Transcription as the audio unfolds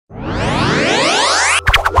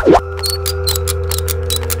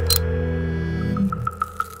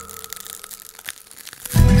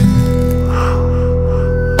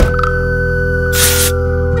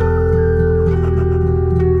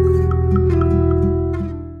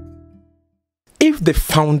the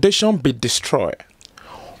foundation be destroyed,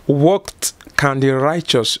 what can the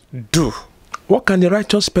righteous do? What can the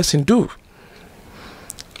righteous person do?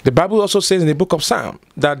 The Bible also says in the book of Psalm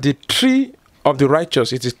that the tree of the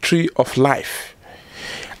righteous is the tree of life.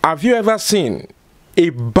 Have you ever seen a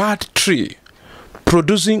bad tree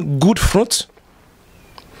producing good fruit?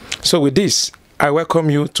 So with this, I welcome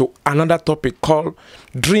you to another topic called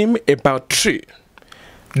Dream About Tree.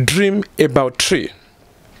 Dream about tree.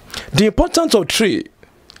 The importance of tree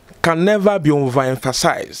can never be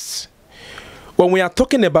overemphasized. When we are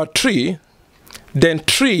talking about tree, then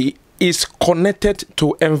tree is connected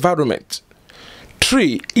to environment.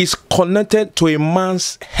 Tree is connected to a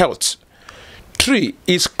man's health. Tree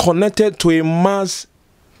is connected to a man's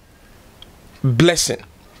blessing.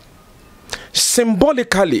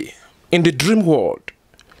 Symbolically, in the dream world,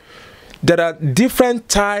 there are different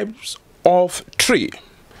types of tree.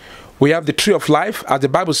 We have the tree of life, as the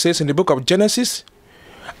Bible says in the book of Genesis,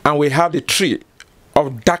 and we have the tree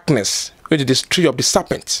of darkness, which is the tree of the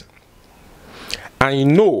serpent. And you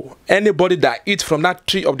know, anybody that eats from that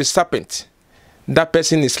tree of the serpent, that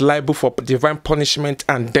person is liable for divine punishment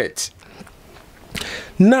and death.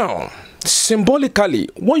 Now, symbolically,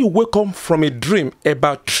 when you wake up from a dream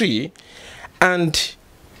about tree and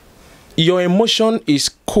your emotion is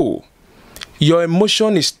cool, your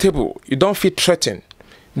emotion is stable, you don't feel threatened,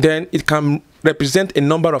 then it can represent a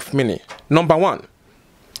number of meaning. Number one,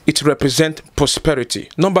 it represents prosperity.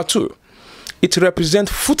 Number two, it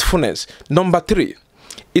represents fruitfulness. Number three,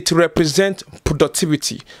 it represents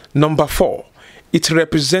productivity. Number four, it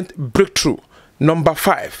represents breakthrough. Number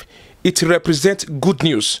five, it represents good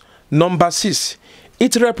news. Number six,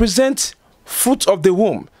 it represents fruit of the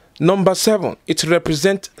womb. Number seven, it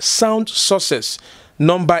represents sound success.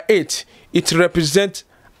 Number eight, it represents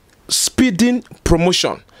speeding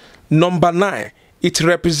promotion. Number nine, it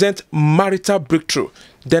represents marital breakthrough.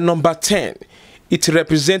 Then number 10, it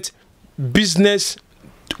represents business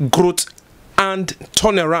growth and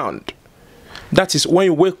turnaround. That is when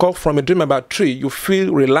you wake up from a dream about tree, you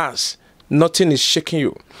feel relaxed. Nothing is shaking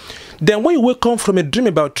you. Then when you wake up from a dream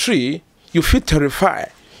about tree, you feel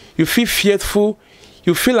terrified. You feel fearful.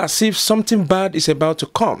 You feel as if something bad is about to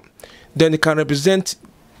come. Then it can represent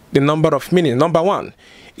the number of meanings. Number one,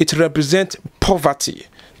 it represents poverty.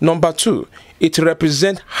 Number two, it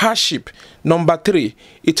represents hardship. Number three,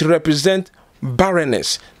 it represents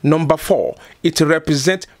barrenness. Number four, it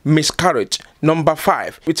represents miscarriage. Number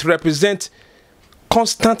five, it represents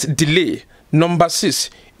constant delay. Number six,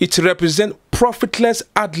 it represents profitless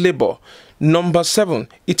hard labor. Number seven,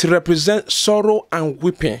 it represents sorrow and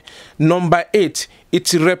weeping. Number eight,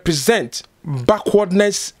 it represents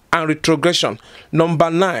backwardness and retrogression. Number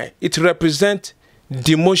nine, it represents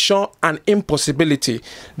demotion and impossibility.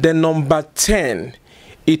 Then number 10,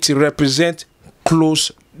 it represents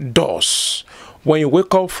closed doors. When you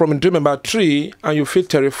wake up from a dream about tree and you feel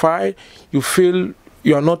terrified, you feel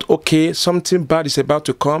you are not okay, something bad is about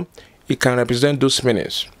to come, it can represent those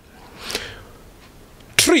meanings.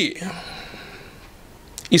 Tree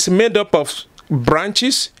is made up of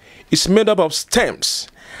branches, it's made up of stems,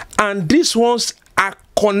 and these ones are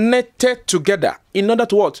connected together in order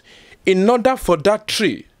to what? In order for that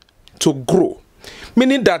tree to grow.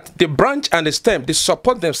 Meaning that the branch and the stem, they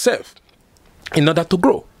support themselves in order to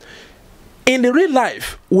grow. In the real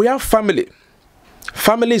life, we have family.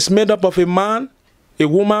 Family is made up of a man, a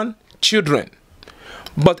woman, children.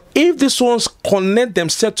 But if these ones connect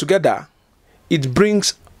themselves together, it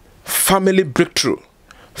brings family breakthrough,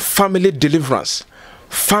 family deliverance,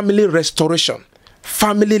 family restoration,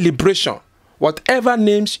 family liberation, whatever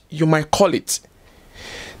names you might call it.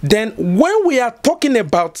 Then when we are talking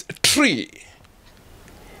about tree,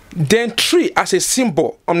 then tree as a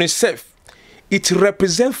symbol on itself, it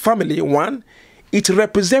represents family, one, it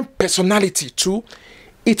represents personality, two,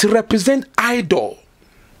 it represents idol.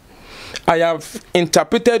 I have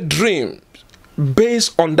interpreted dreams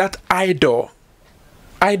based on that idol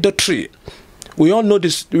tree. We all know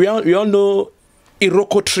this, we all know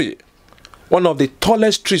Iroko tree, one of the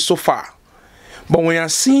tallest trees so far. But when you are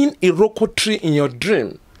seeing Iroko tree in your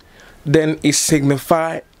dream, then it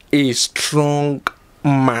signifies a strong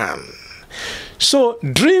man. So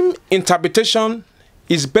dream interpretation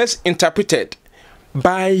is best interpreted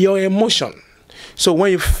by your emotion. So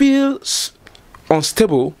when you feel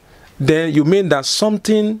unstable, then you mean that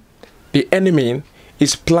something, the enemy,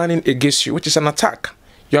 is planning against you, which is an attack.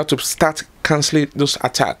 You have to start canceling those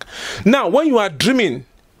attacks. Now, when you are dreaming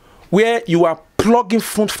where you are plugging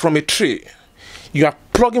fruit from a tree,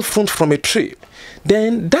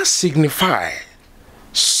 then that signifies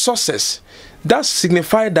success. That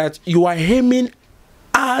signifies that you are aiming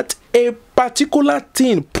at a particular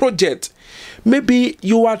thing, project. Maybe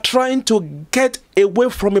you are trying to get away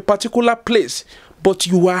from a particular place, but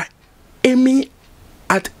you are aiming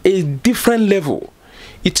at a different level.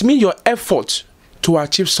 It means your effort to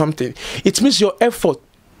achieve something. It means your effort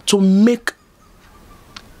to make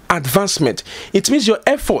advancement. It means your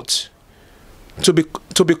effort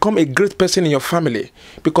to become a great person in your family,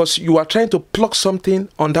 because you are trying to pluck something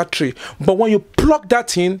on that tree. But when you pluck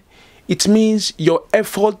that thing, it means your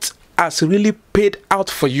effort has really paid out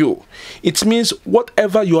for you. It means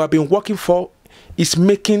whatever you have been working for is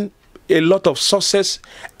making a lot of success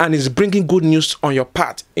and is bringing good news on your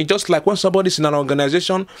path. It's just like when somebody's in an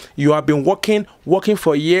organization, you have been working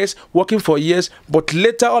for years, but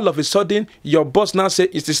later all of a sudden your boss now says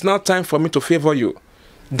it is now time for me to favor you.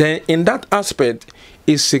 Then in that aspect,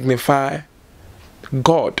 it signifies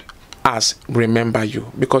God has remembered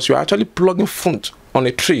you, because you are actually plugging fruit on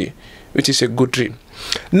a tree, which is a good tree.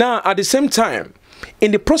 Now, at the same time,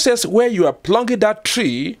 in the process where you are plugging that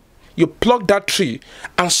tree, you plug that tree,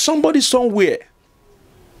 and somebody somewhere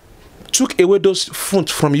took away those fruit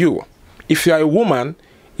from you. If you are a woman,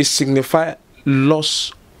 it signifies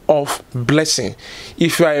loss of blessing.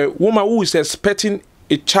 If you are a woman who is expecting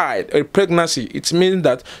a child, a pregnancy, it means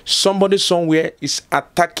that somebody somewhere is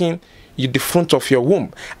attacking you, the fruit of your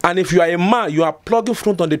womb. And if you are a man, you are plugging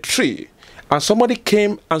fruit on the tree, and somebody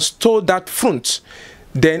came and stole that fruit,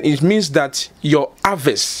 then it means that your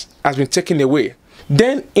harvest has been taken away.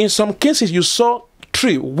 Then in some cases you saw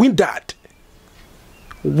tree withered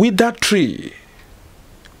tree,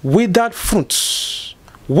 withered fruits,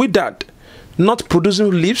 withered, not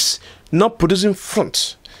producing leaves, not producing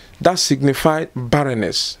fruit. That signifies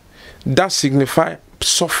barrenness. That signifies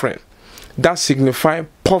suffering. That signifies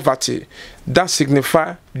poverty. That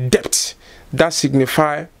signifies debt. That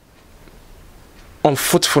signifies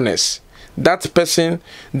unfruitfulness. That person,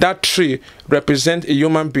 that tree represents a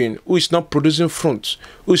human being who is not producing fruit,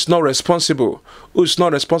 who is not responsible, a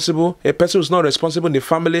person who is not responsible in the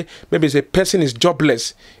family. Maybe a person is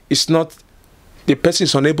jobless. The person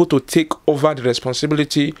is unable to take over the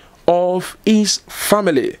responsibility of his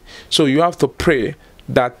family. So you have to pray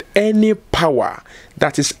that any power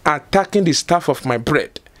that is attacking the staff of my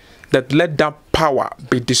bread, that let that power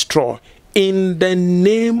be destroyed in the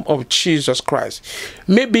name of Jesus Christ.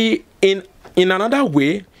 Maybe in another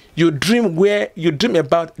way, you dream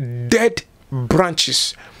about dead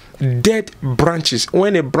branches. Dead branches.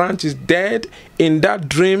 When a branch is dead, in that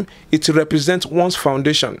dream, it represents one's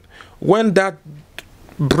foundation. When that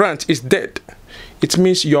branch is dead, it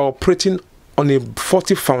means you're operating on a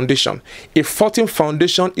faulty foundation. A faulty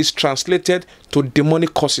foundation is translated to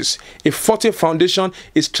demonic causes. A faulty foundation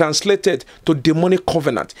is translated to demonic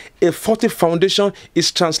covenant. A faulty foundation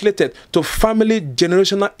is translated to family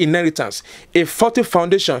generational inheritance. A faulty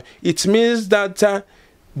foundation, it means that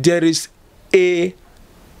there's a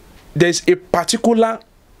particular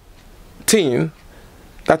thing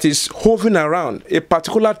that is hovering around, a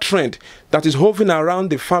particular trend that is hovering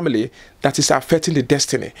around the family that is affecting the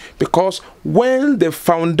destiny. Because when the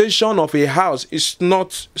foundation of a house is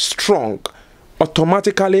not strong,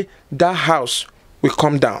 automatically that house will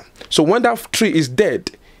come down. So when that tree is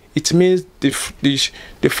dead, it means the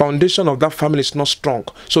foundation of that family is not strong.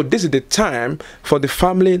 So this is the time for the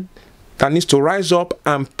family that needs to rise up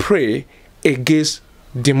and pray against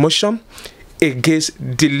demotion,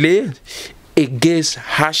 against delay, against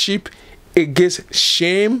hardship, against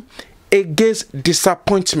shame, against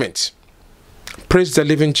disappointment. Praise the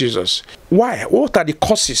living Jesus. Why? What are the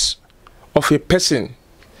causes of a person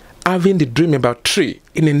having the dream about tree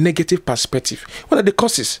in a negative perspective? What are the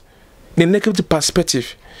causes in a negative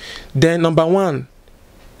perspective? Then number one,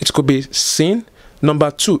 it could be sin.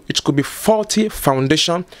 Number two, it could be faulty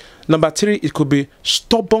foundation. Number three, it could be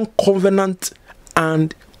stubborn covenant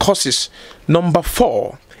and causes. Number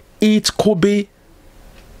four, it could be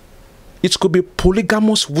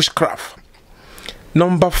polygamous witchcraft.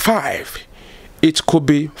 Number five, it could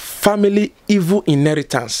be family evil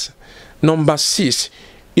inheritance. Number six,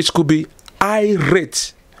 it could be high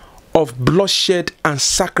rate of bloodshed and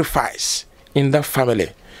sacrifice in that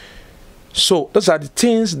family. So those are the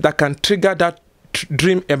things that can trigger that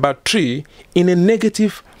dream about tree in a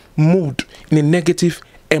negative mood, in a negative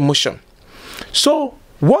emotion. So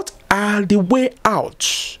what are the way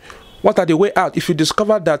out? What are the way out if you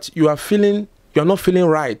discover that you're not feeling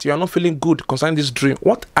right, you are not feeling good concerning this dream?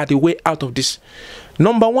 What are the way out of this?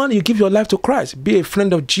 Number one, you give your life to Christ. Be a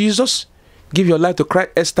friend of Jesus. Give your life to Christ.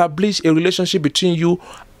 Establish a relationship between you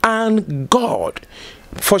and God.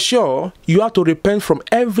 For sure, you have to repent from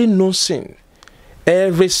every known sin.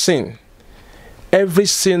 Every sin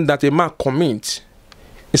that a man commits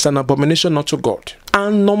is an abomination unto God.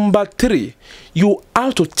 And number 3, you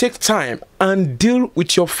have to take time and deal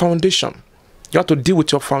with your foundation. You have to deal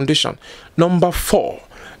with your foundation. Number 4,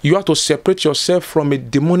 you have to separate yourself from a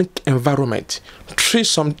demonic environment. Tree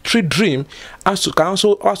dream has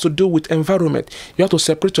to do with environment. You have to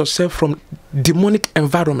separate yourself from demonic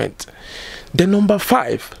environment. Then number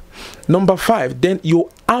 5, then you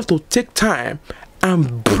have to take time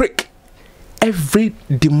and break every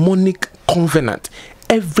demonic covenant,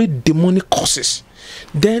 every demonic causes.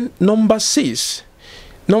 Then number 6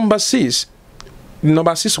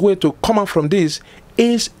 way to come out from this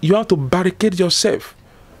is you have to barricade yourself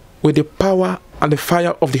with the power and the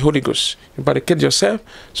fire of the Holy Ghost. You barricade yourself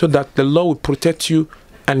so that the Lord will protect you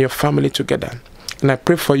and your family together. And I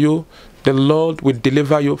pray for you, the Lord will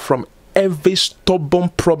deliver you from every stubborn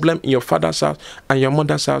problem in your father's house and your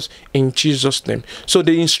mother's house in Jesus' name. So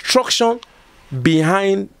the instruction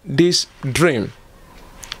behind this dream,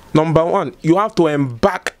 number 1, you have to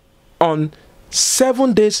embark on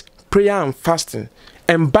 7 days prayer and fasting.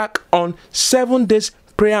 Embark on 7 days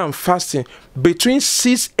prayer and fasting between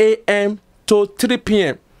 6 a.m. to 3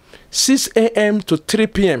 p.m. 6 a.m. to 3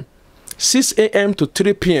 p.m. 6 a.m. to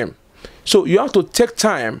 3 p.m. So you have to take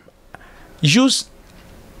time. Use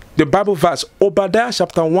the Bible verse, Obadiah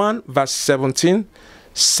chapter 1 verse 17,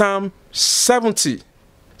 Psalm 70,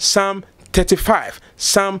 Psalm 35,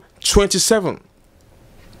 Psalm 27.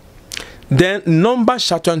 Then Numbers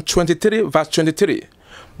chapter 23 verse 23,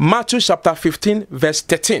 Matthew chapter 15 verse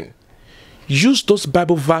 13. Use those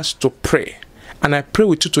Bible verses to pray. And I pray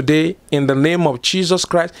with you today in the name of Jesus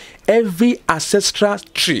Christ, every ancestral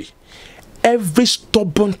tree, every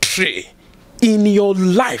stubborn tree in your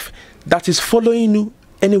life that is following you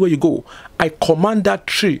anywhere you go, I command that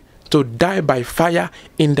tree to die by fire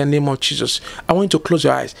in the name of Jesus. I want you to close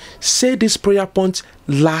your eyes. Say this prayer point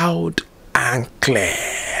loud and clear.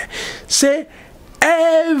 Say,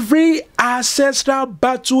 every ancestral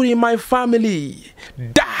battle in my family,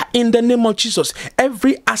 die in the name of Jesus.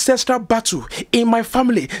 Every ancestral battle in my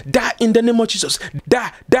family, die in the name of Jesus.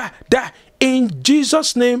 Die, die, die. In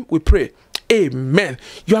Jesus' name we pray. Amen.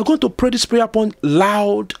 You are going to pray this prayer point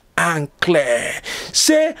loud and clear.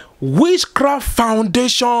 Say, witchcraft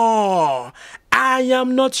foundation, I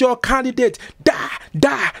am not your candidate. Die,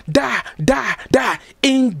 die, die, die, die.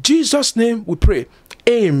 In Jesus' name we pray.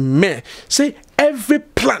 Amen. Say, every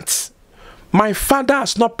plant my father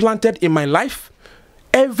has not planted in my life,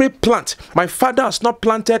 every plant my father has not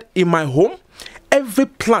planted in my home, every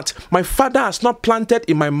plant my father has not planted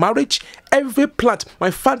in my marriage, every plant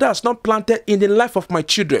my father has not planted in the life of my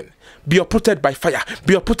children, be uprooted by fire,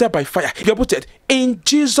 be uprooted by fire, be uprooted. In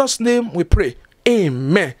Jesus' name we pray.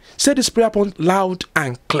 Amen. Say this prayer point loud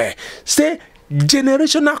and clear. Say,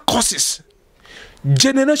 generational curses,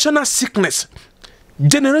 generational sickness,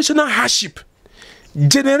 generational hardship,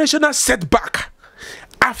 generational setback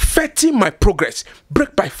affecting my progress,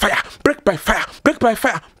 break by fire, break by fire, break by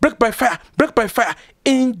fire, break by fire, break by fire.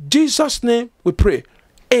 In Jesus' name we pray.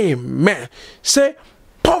 Amen. Say,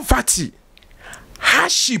 poverty,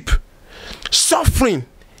 hardship, suffering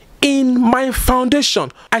in my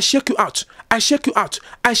foundation, I shake you out, I shake you out,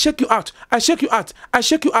 I shake you out, I shake you out, I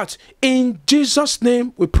shake you out. In Jesus'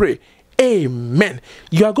 name we pray. Amen.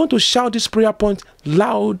 You are going to shout this prayer point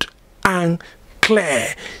loud and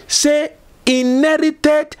clear. Say,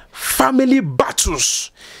 inherited family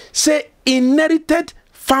battles. Say, inherited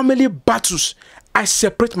family battles. I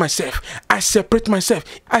separate myself. I separate myself.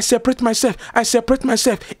 I separate myself. I separate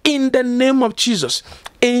myself. In the name of Jesus.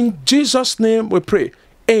 In Jesus' name we pray.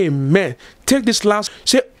 Amen. Take this last.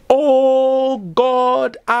 Say, oh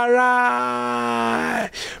God, arise.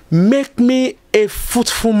 Make me a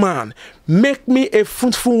fruitful man. Make me a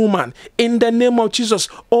fruitful woman. In the name of Jesus.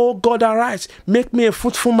 Oh God, arise. Make me a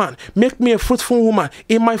fruitful man. Make me a fruitful woman.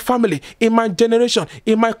 In my family, in my generation,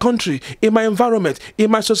 in my country, in my environment, in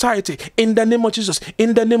my society. In the name of Jesus.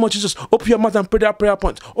 In the name of Jesus. Open your mouth and pray that prayer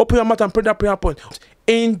point. Open your mouth and pray that prayer point.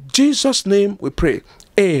 In Jesus' name we pray.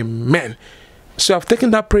 Amen. So I've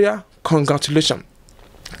taken that prayer. Congratulations.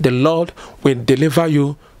 The Lord will deliver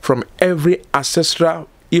you from every ancestral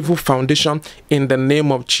evil foundation in the name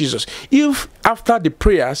of Jesus. If after the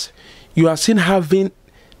prayers you are still having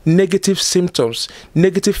negative symptoms,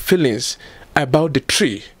 negative feelings about the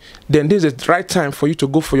tree, then this is the right time for you to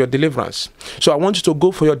go for your deliverance. So I want you to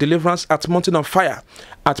go for your deliverance at Mountain of Fire,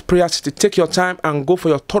 at Prayer City. Take your time and go for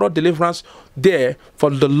your thorough deliverance there for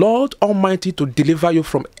the Lord Almighty to deliver you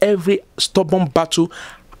from every stubborn battle,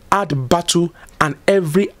 hard battle, and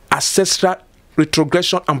every ancestral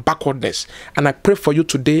retrogression and backwardness. And I pray for you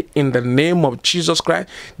today in the name of Jesus Christ.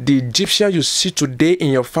 The Egyptian you see today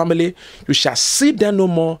in your family, you shall see them no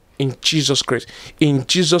more in Jesus Christ. In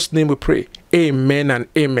Jesus' name we pray. Amen and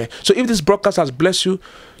amen. So if this broadcast has blessed you,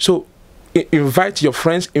 so invite your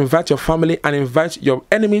friends, invite your family, and invite your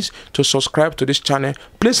enemies to subscribe to this channel.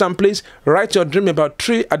 Please and please write your dream about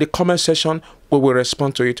tree at the comment section. We will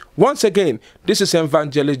respond to it. Once again, this is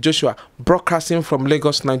Evangelist Joshua broadcasting from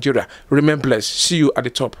Lagos, Nigeria. Remain blessed. See you at the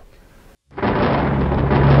top.